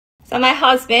So my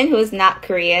husband, who is not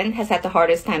Korean, has had the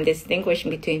hardest time distinguishing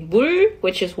between 물,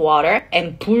 which is water,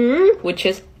 and 불, which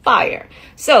is fire.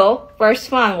 So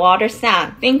first one, water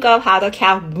sound. Think of how the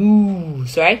cow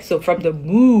moves, right? So from the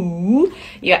moo,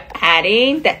 you're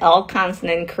adding the L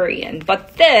consonant in Korean.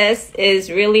 But this is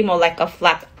really more like a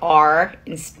flat R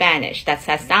in Spanish. That's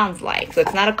how it sounds like. So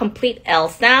it's not a complete L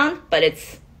sound, but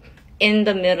it's in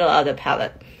the middle of the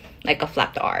palate, like a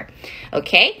flat R.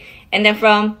 Okay? And then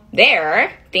from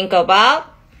there, think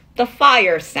about the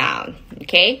fire sound,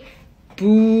 okay?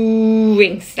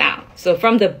 Booing sound. So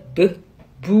from the B,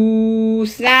 boo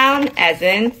sound, as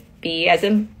in B as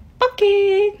in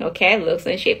bucket, okay? Looks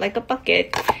and shaped like a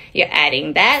bucket. You're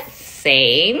adding that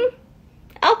same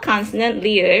L consonant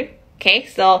later, okay?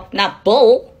 So not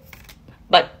bull,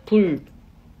 but 불,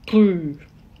 불,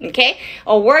 okay?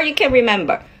 A word you can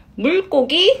remember.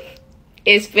 물고기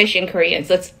is fish in Korean,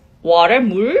 so it's water,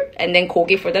 물, and then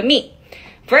고기 for the meat.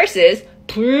 Versus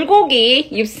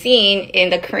불고기, you've seen in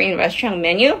the Korean restaurant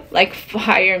menu, like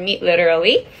fire meat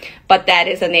literally, but that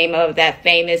is the name of that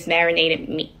famous marinated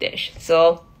meat dish.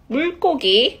 So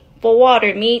물고기 for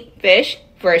water, meat, fish,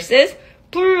 versus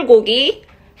불고기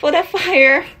for the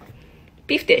fire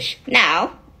beef dish.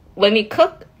 Now, when we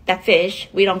cook that fish,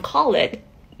 we don't call it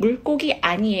물고기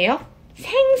아니에요,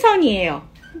 생선이에요.